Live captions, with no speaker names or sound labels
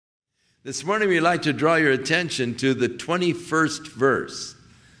This morning we'd like to draw your attention to the 21st verse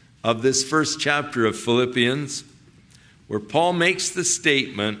of this first chapter of Philippians, where Paul makes the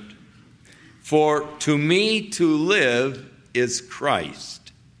statement, "For to me to live is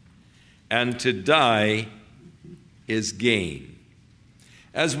Christ, and to die is gain."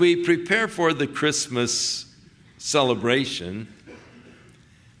 As we prepare for the Christmas celebration,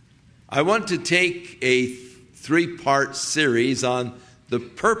 I want to take a three-part series on the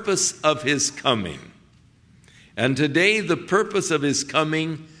purpose of his coming. And today, the purpose of his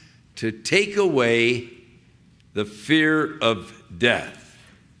coming to take away the fear of death.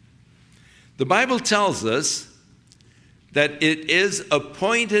 The Bible tells us that it is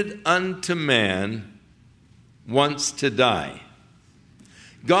appointed unto man once to die.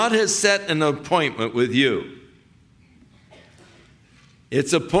 God has set an appointment with you.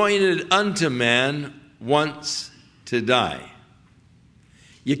 It's appointed unto man once to die.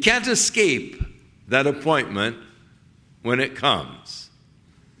 You can't escape that appointment when it comes.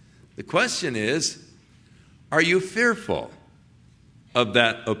 The question is, are you fearful of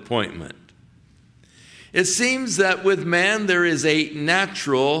that appointment? It seems that with man there is a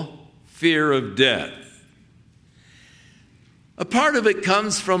natural fear of death. A part of it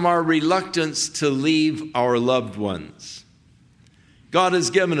comes from our reluctance to leave our loved ones. God has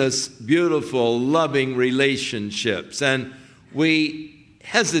given us beautiful, loving relationships, and we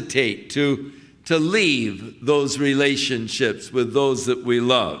hesitate to leave those relationships with those that we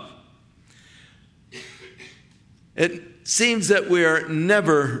love. It seems that we are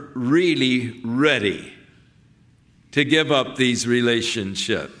never really ready to give up these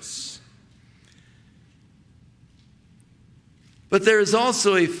relationships. But there is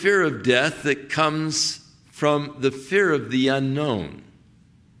also a fear of death that comes from the fear of the unknown.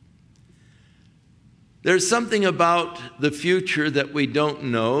 There's something about the future that we don't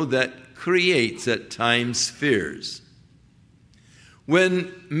know that creates at times fears.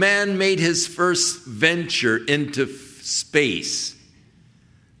 When man made his first venture into space,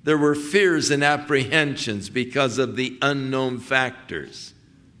 there were fears and apprehensions because of the unknown factors.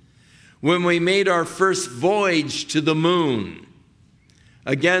 When we made our first voyage to the moon,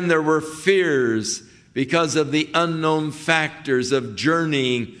 again there were fears because of the unknown factors of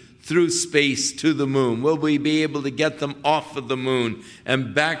journeying through space to the moon. Will we be able to get them off of the moon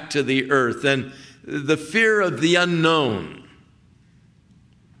and back to the earth? And the fear of the unknown.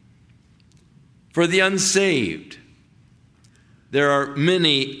 For the unsaved, there are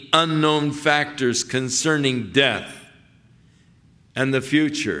many unknown factors concerning death and the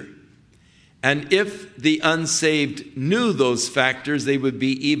future. And if the unsaved knew those factors, they would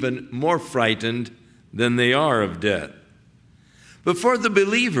be even more frightened than they are of death. But for the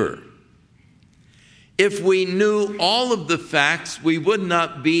believer, if we knew all of the facts, we would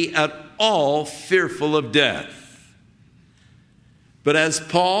not be at all fearful of death. But as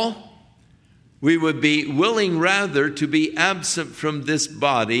Paul, we would be willing rather to be absent from this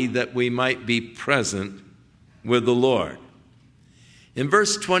body that we might be present with the Lord. In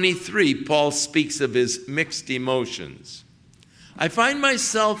verse 23, Paul speaks of his mixed emotions. I find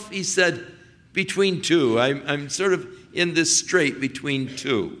myself, he said, between two. I'm sort of in this strait between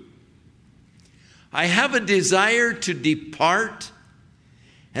two. I have a desire to depart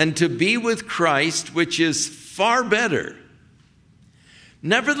and to be with Christ, which is far better.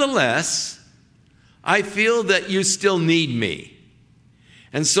 Nevertheless, I feel that you still need me.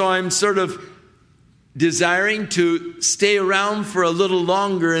 And so I'm sort of desiring to stay around for a little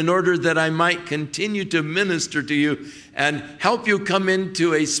longer in order that I might continue to minister to you and help you come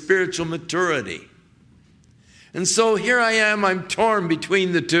into a spiritual maturity. And so here I am, I'm torn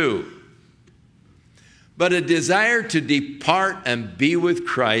between the two. But a desire to depart and be with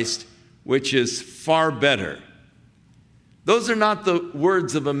Christ, which is far better. Those are not the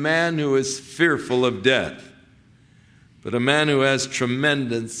words of a man who is fearful of death, but a man who has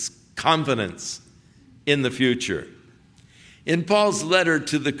tremendous confidence in the future. In Paul's letter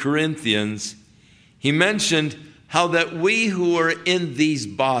to the Corinthians, he mentioned how that we who are in these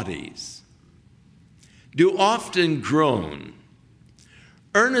bodies do often groan,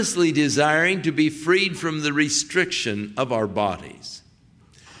 earnestly desiring to be freed from the restriction of our bodies.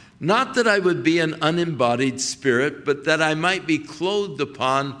 Not that I would be an unembodied spirit, but that I might be clothed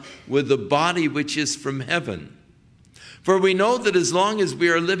upon with the body which is from heaven. For we know that as long as we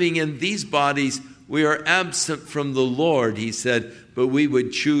are living in these bodies, we are absent from the Lord, he said, but we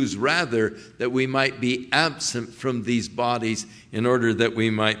would choose rather that we might be absent from these bodies in order that we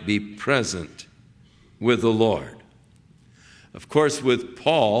might be present with the Lord. Of course, with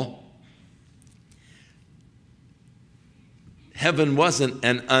Paul, heaven wasn't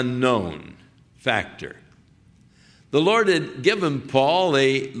an unknown factor. The Lord had given Paul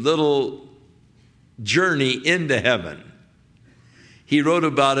a little journey into heaven. He wrote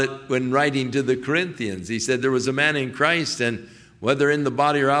about it when writing to the Corinthians. He said there was a man in Christ, and whether in the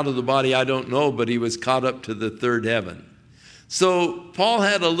body or out of the body, I don't know, but he was caught up to the third heaven. So Paul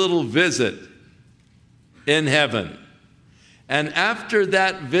had a little visit in heaven. And after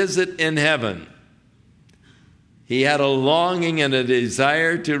that visit in heaven, he had a longing and a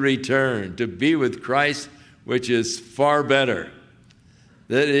desire to return, to be with Christ, which is far better.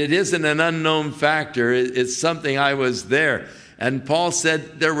 That it isn't an unknown factor. It's something I was there. And Paul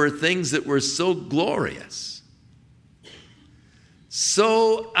said there were things that were so glorious,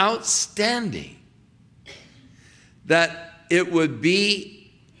 so outstanding, that it would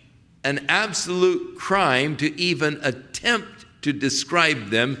be an absolute crime to even attempt to describe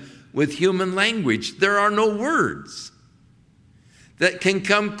them with human language. There are no words that can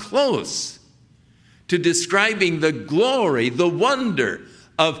come close to describing the glory, the wonder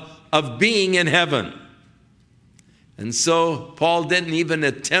of being in heaven. And so Paul didn't even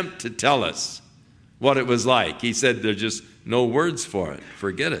attempt to tell us what it was like. He said there's just no words for it.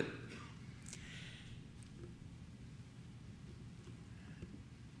 Forget it.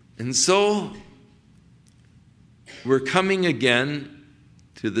 And so we're coming again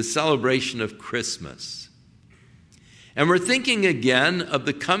to the celebration of Christmas. And we're thinking again of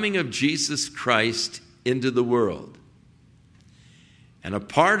the coming of Jesus Christ into the world. And a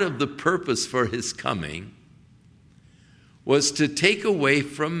part of the purpose for his coming was to take away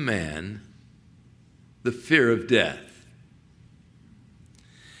from man the fear of death.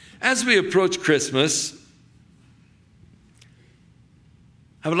 As we approach Christmas,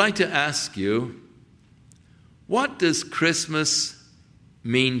 I would like to ask you, what does Christmas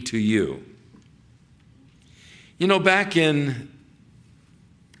mean to you? You know, back in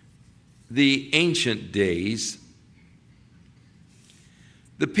the ancient days,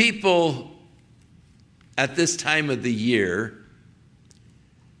 the people at this time of the year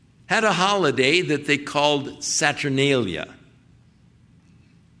had a holiday that they called Saturnalia.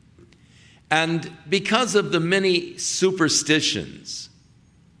 And because of the many superstitions,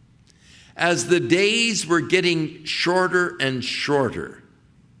 as the days were getting shorter and shorter,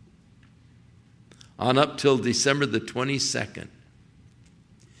 on up till December the 22nd,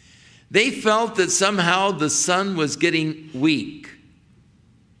 they felt that somehow the sun was getting weak.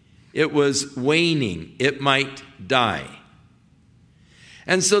 It was waning. It might die.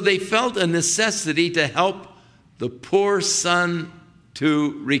 And so they felt a necessity to help the poor sun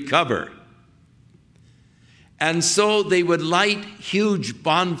to recover. And so they would light huge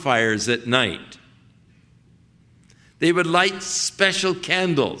bonfires at night. They would light special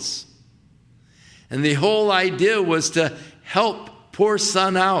candles. And the whole idea was to help poor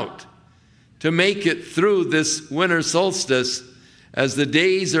sun out, to make it through this winter solstice. As the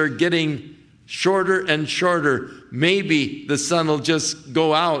days are getting shorter and shorter, maybe the sun will just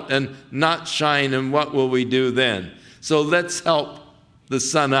go out and not shine, and what will we do then? So let's help the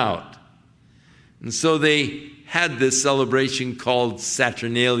sun out. And so they had this celebration called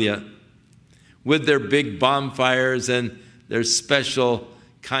Saturnalia with their big bonfires and their special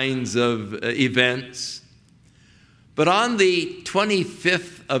kinds of events. But on the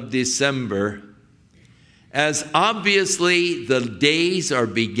 25th of December, as obviously the days are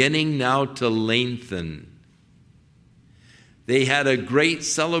beginning now to lengthen, they had a great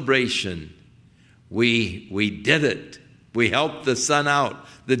celebration. We did it. We helped the sun out.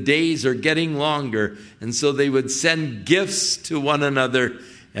 The days are getting longer. And so they would send gifts to one another,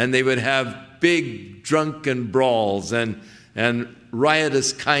 and they would have big drunken brawls and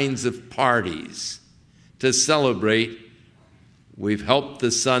riotous kinds of parties to celebrate. We've helped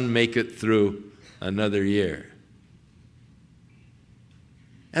the sun make it through another year.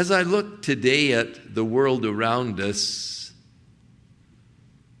 As I look today at the world around us,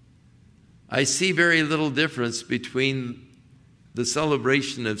 I see very little difference between the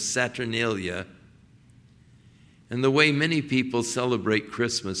celebration of Saturnalia and the way many people celebrate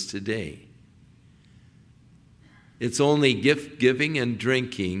Christmas today. It's only gift giving and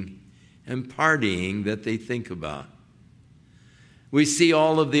drinking and partying that they think about. We see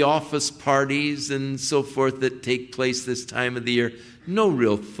all of the office parties and so forth that take place this time of the year. No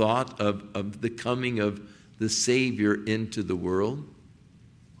real thought of the coming of the Savior into the world.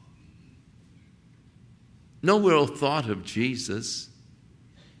 No real thought of Jesus.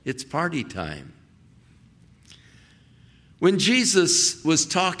 It's party time. When Jesus was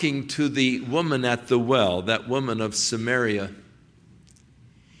talking to the woman at the well, that woman of Samaria,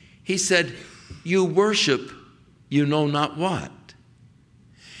 he said, "You worship you know not what."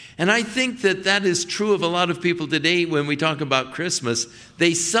 And I think that that is true of a lot of people today when we talk about Christmas.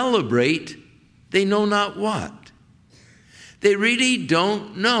 They celebrate, they know not what. They really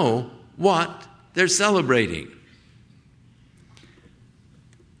don't know what they're celebrating.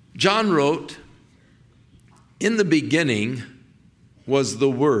 John wrote, "In the beginning was the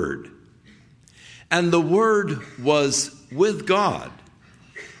Word, and the Word was with God,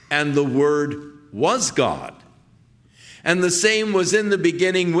 and the Word was God. And the same was in the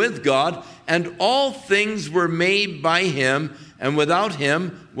beginning with God, and all things were made by him, and without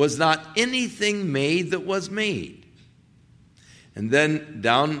him was not anything made that was made." And then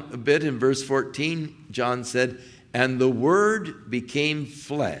down a bit in verse 14, John said, "And the Word became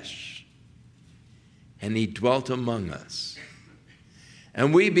flesh, and he dwelt among us.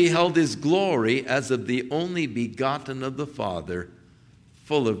 And we beheld his glory as of the only begotten of the Father,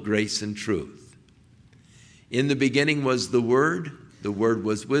 full of grace and truth. In the beginning was the Word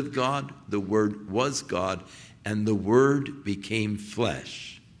was with God, the Word was God, and the Word became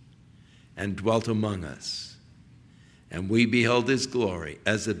flesh and dwelt among us. And we beheld his glory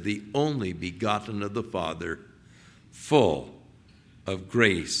as of the only begotten of the Father, full of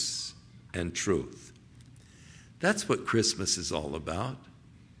grace and truth." That's what Christmas is all about.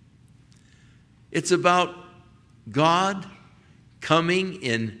 It's about God coming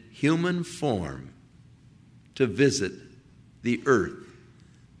in human form to visit the earth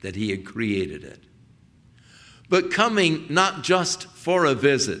that he had created it. But coming not just for a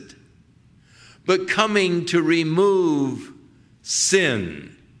visit, but coming to remove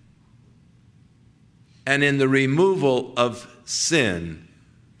sin. And in the removal of sin,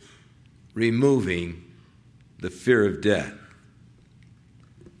 removing the fear of death.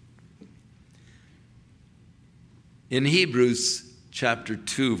 In Hebrews chapter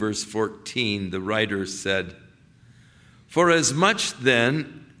 2, verse 14, the writer said, "For as much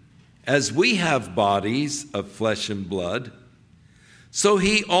then as we have bodies of flesh and blood, so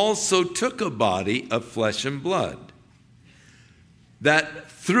he also took a body of flesh and blood,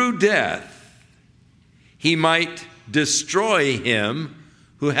 that through death he might destroy him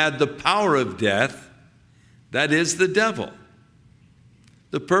who had the power of death, that is the devil."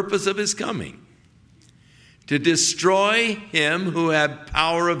 The purpose of his coming, to destroy him who had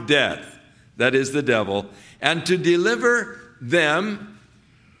power of death, that is the devil, and to deliver them,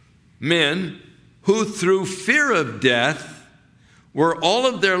 men, who through fear of death were all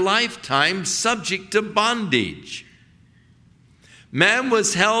of their lifetime subject to bondage. Man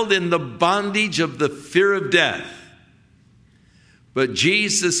was held in the bondage of the fear of death, but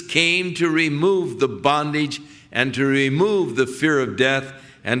Jesus came to remove the bondage and to remove the fear of death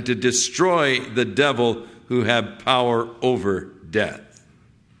and to destroy the devil who had power over death.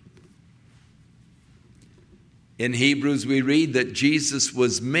 In Hebrews, we read that Jesus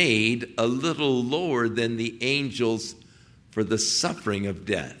was made a little lower than the angels for the suffering of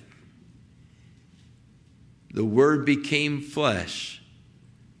death. The Word became flesh,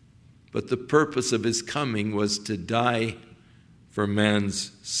 but the purpose of his coming was to die for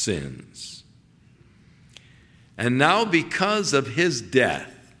man's sins. And now, because of his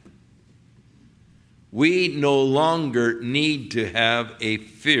death, we no longer need to have a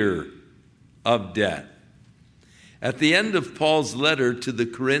fear of death. At the end of Paul's letter to the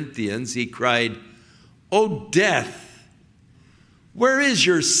Corinthians, he cried, "O death, where is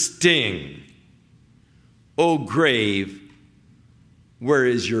your sting? O grave, where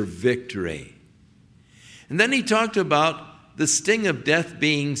is your victory?" And then he talked about the sting of death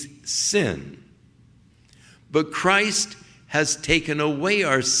being sin. But Christ has taken away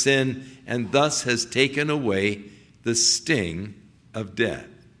our sin and thus has taken away the sting of death.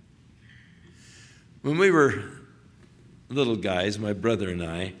 When we were little guys, my brother and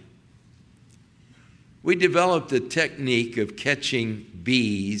I, we developed a technique of catching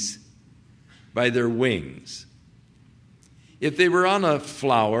bees by their wings. If they were on a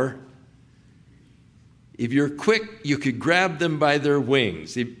flower, if you're quick, you could grab them by their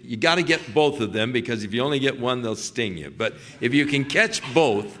wings. You got to get both of them, because if you only get one, they'll sting you. But if you can catch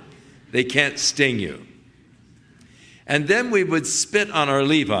both, they can't sting you. And then we would spit on our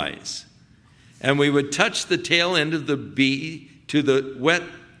Levi's, and we would touch the tail end of the bee to the wet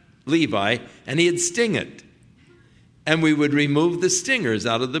Levi, and he'd sting it. And we would remove the stingers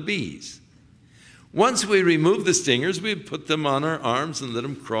out of the bees. Once we removed the stingers, we'd put them on our arms and let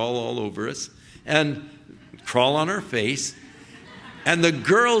them crawl all over us and crawl on our face. And the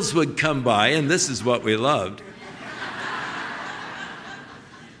girls would come by, and this is what we loved.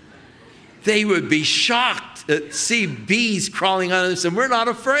 They would be shocked to see bees crawling on us, and we're not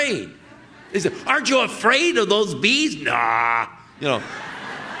afraid. They said, "Aren't you afraid of those bees?" "Nah."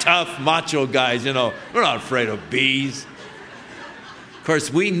 tough, macho guys, we're not afraid of bees. Of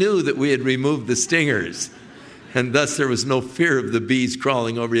course, we knew that we had removed the stingers, and thus there was no fear of the bees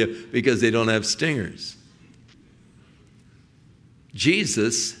crawling over you because they don't have stingers.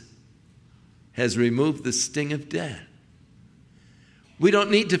 Jesus has removed the sting of death. We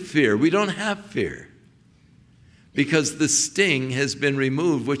don't need to fear. We don't have fear because the sting has been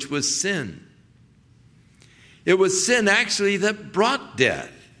removed, which was sin. It was sin actually that brought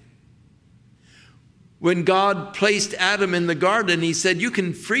death. When God placed Adam in the garden, he said, you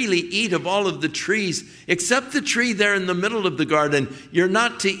can freely eat of all of the trees, except the tree there in the middle of the garden. You're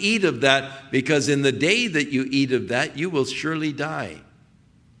not to eat of that, because in the day that you eat of that, you will surely die.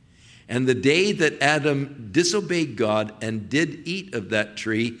 And the day that Adam disobeyed God and did eat of that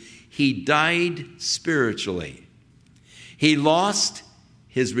tree, he died spiritually. He lost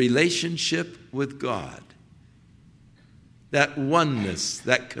his relationship with God. That oneness,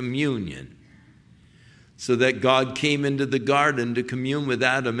 that communion. So that God came into the garden to commune with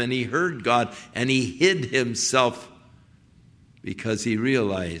Adam, and he heard God, and he hid himself because he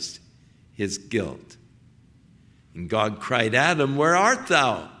realized his guilt. And God cried, Adam, where art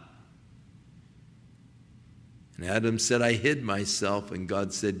thou? And Adam said, I hid myself. And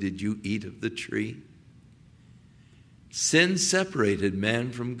God said, did you eat of the tree? Sin separated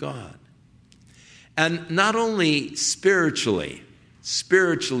man from God. And not only spiritually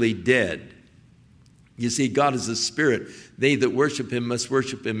dead. You see, God is a spirit. They that worship him must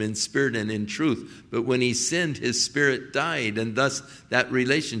worship him in spirit and in truth. But when he sinned, his spirit died, and thus that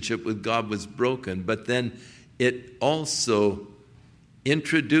relationship with God was broken. But then it also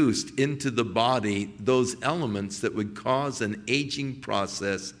introduced into the body those elements that would cause an aging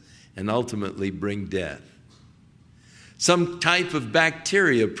process and ultimately bring death. Some type of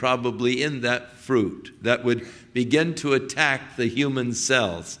bacteria probably in that fruit that would begin to attack the human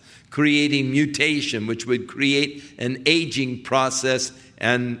cells, creating mutation, which would create an aging process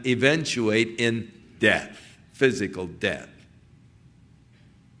and eventuate in death, physical death.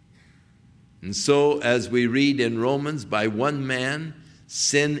 And so, as we read in Romans, by one man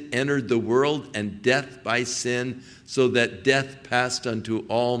sin entered the world, and death by sin, so that death passed unto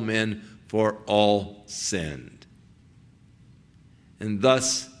all men, for all sinned. And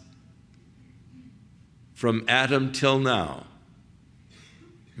thus, from Adam till now,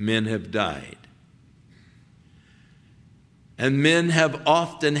 men have died. And men have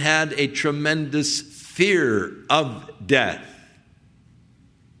often had a tremendous fear of death.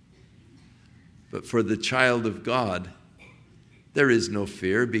 But for the child of God, there is no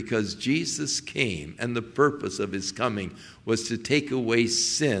fear, because Jesus came, and the purpose of his coming was to take away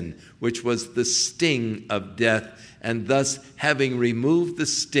sin, which was the sting of death. And thus, having removed the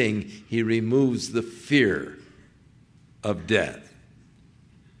sting, he removes the fear of death.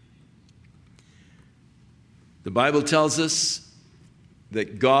 The Bible tells us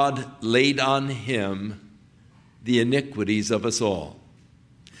that God laid on him the iniquities of us all.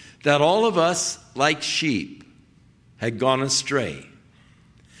 That all of us, like sheep, had gone astray.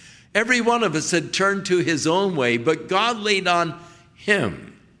 Every one of us had turned to his own way, but God laid on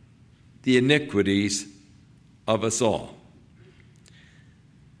him the iniquities of us all.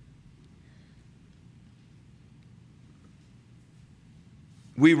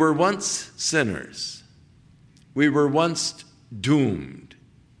 We were once sinners. We were once doomed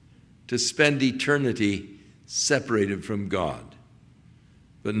to spend eternity separated from God,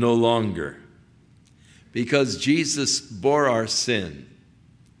 but no longer. Because Jesus bore our sin,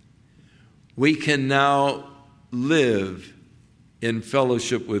 we can now live in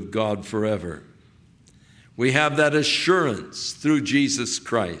fellowship with God forever. We have that assurance through Jesus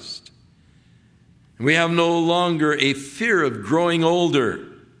Christ. We have no longer a fear of growing older.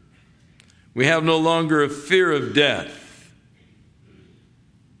 We have no longer a fear of death.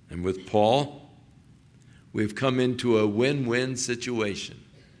 And with Paul, we've come into a win-win situation.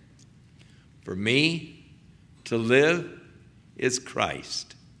 For me, to live is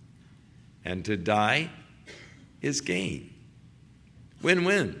Christ, and to die is gain.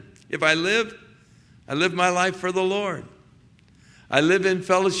 Win-win. If I live my life for the Lord. I live in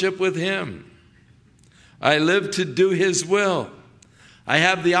fellowship with him. I live to do his will. I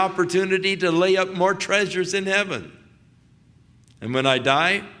have the opportunity to lay up more treasures in heaven. And when I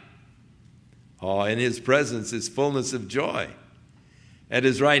die, in his presence is fullness of joy. At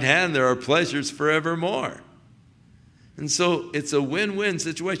his right hand there are pleasures forevermore. And so it's a win-win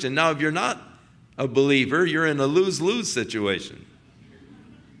situation. Now, if you're not a believer, you're in a lose-lose situation.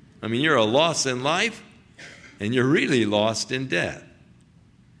 I mean, you're a loss in life, and you're really lost in death.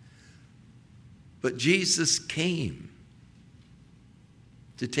 But Jesus came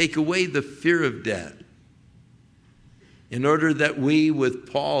to take away the fear of death, in order that we,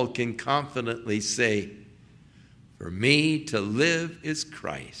 with Paul, can confidently say, for me to live is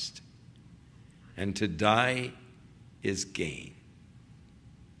Christ, and to die is gain.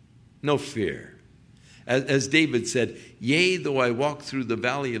 No fear. As David said, yea, though I walk through the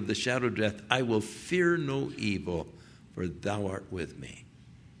valley of the shadow of death, I will fear no evil, for thou art with me.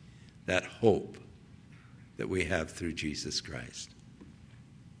 That hope that we have through Jesus Christ.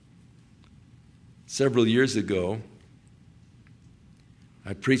 Several years ago,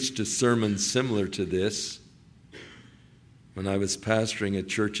 I preached a sermon similar to this when I was pastoring a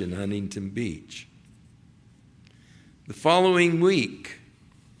church in Huntington Beach. The following week,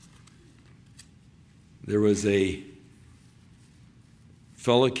 there was a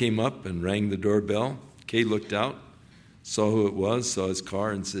fellow came up and rang the doorbell. Kay looked out, saw who it was, saw his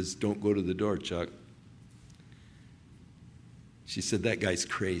car, and says, "Don't go to the door, Chuck." She said, "That guy's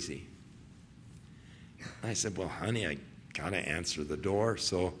crazy." I said, "Well, honey, I got to answer the door."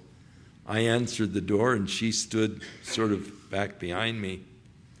 So I answered the door, and she stood sort of back behind me.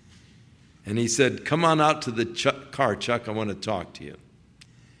 And he said, "Come on out to the car, Chuck. I want to talk to you."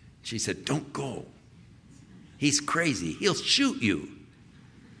 She said, "Don't go. He's crazy. He'll shoot you.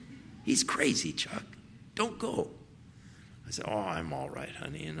 He's crazy, Chuck. Don't go." I said, "Oh, I'm all right,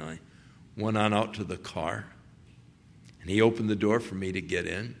 honey." And I went on out to the car. And he opened the door for me to get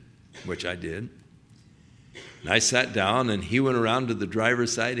in, which I did. And I sat down, and he went around to the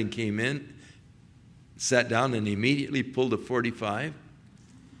driver's side and came in, sat down, and immediately pulled a .45,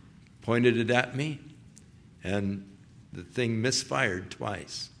 pointed it at me, and the thing misfired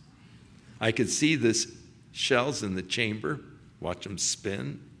twice. I could see the shells in the chamber, watch them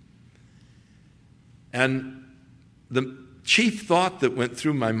spin. And the chief thought that went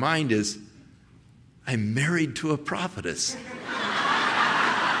through my mind is, I'm married to a prophetess.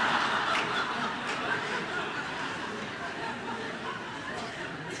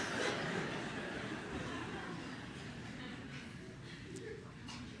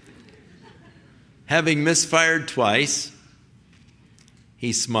 Having misfired twice,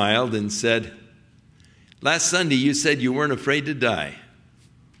 he smiled and said, "Last Sunday you said you weren't afraid to die.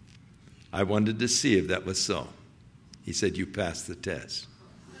 I wanted to see if that was so." He said, "You passed the test."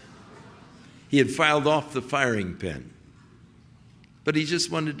 He had filed off the firing pin, but he just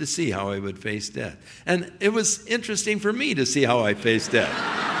wanted to see how I would face death. And it was interesting for me to see how I faced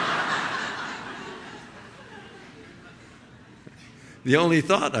death. The only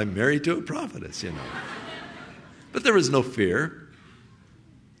thought, I'm married to a prophetess, you know. But there was no fear.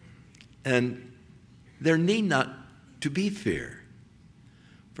 And there need not to be fear.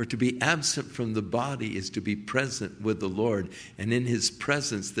 For to be absent from the body is to be present with the Lord. And in his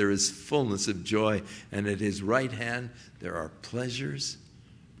presence there is fullness of joy. And at his right hand there are pleasures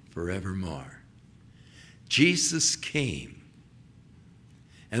forevermore. Jesus came.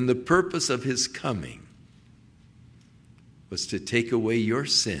 And the purpose of his coming was to take away your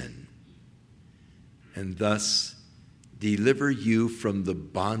sin and thus deliver you from the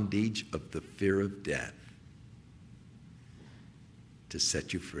bondage of the fear of death, to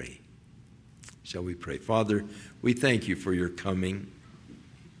set you free. Shall we pray? Father, we thank you for your coming.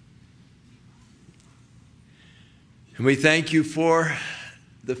 And we thank you for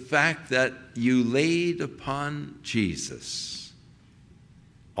the fact that you laid upon Jesus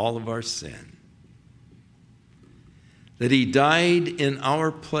all of our sin. That he died in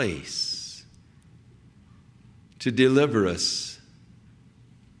our place to deliver us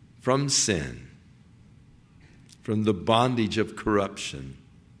from sin, from the bondage of corruption,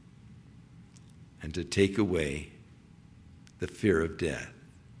 and to take away the fear of death.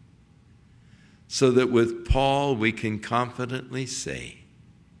 So that with Paul we can confidently say,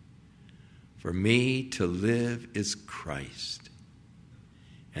 for me to live is Christ,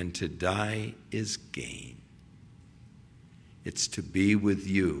 and to die is gain. It's to be with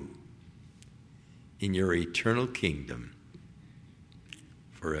you in your eternal kingdom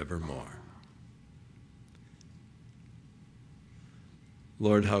forevermore.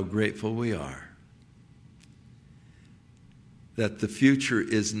 Lord, how grateful we are that the future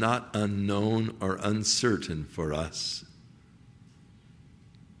is not unknown or uncertain for us,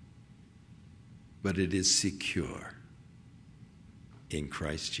 but it is secure in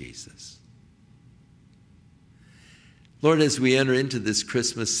Christ Jesus. Lord, as we enter into this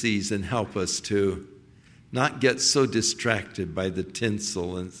Christmas season, help us to not get so distracted by the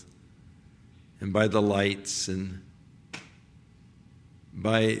tinsel and by the lights and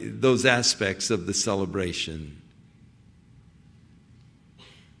by those aspects of the celebration.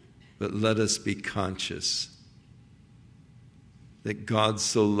 But let us be conscious that God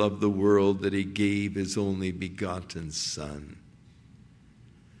so loved the world that he gave his only begotten Son,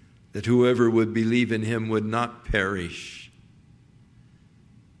 that whoever would believe in him would not perish,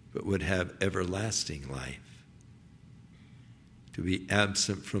 but would have everlasting life. To be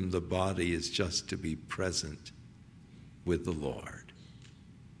absent from the body is just to be present with the Lord.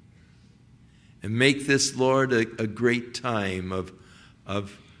 And make this, Lord, a great time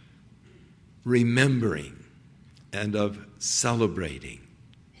of remembering and of celebrating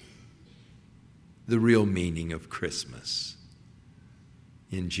the real meaning of Christmas.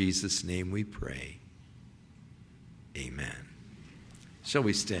 In Jesus' name we pray. Amen. Shall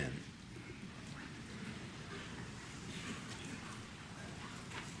we stand?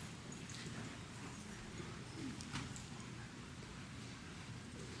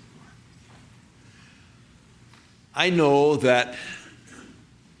 I know that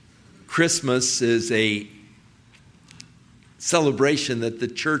Christmas is a celebration that the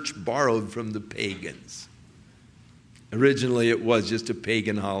church borrowed from the pagans. Originally, it was just a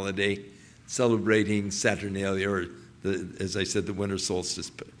pagan holiday celebrating Saturnalia, or as I said, the winter solstice,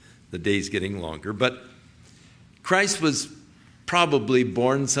 the days getting longer. But Christ was probably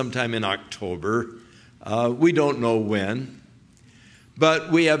born sometime in October. We don't know when.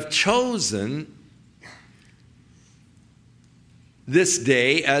 But we have chosen this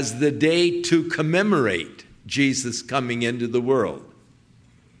day as the day to commemorate Jesus coming into the world.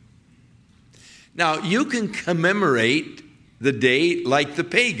 Now, you can commemorate the day like the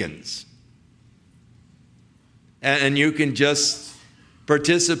pagans. And you can just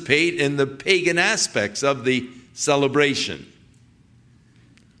participate in the pagan aspects of the celebration.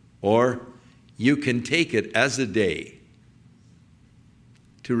 Or you can take it as a day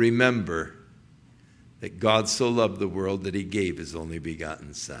to remember that God so loved the world that he gave his only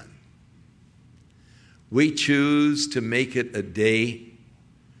begotten Son. We choose to make it a day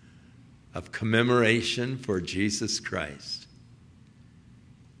of commemoration for Jesus Christ,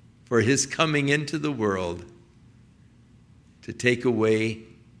 for his coming into the world to take away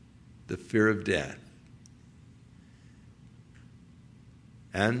the fear of death.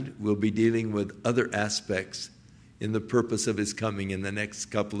 And we'll be dealing with other aspects in the purpose of his coming in the next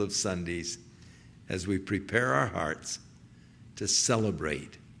couple of Sundays as we prepare our hearts to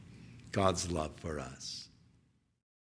celebrate God's love for us.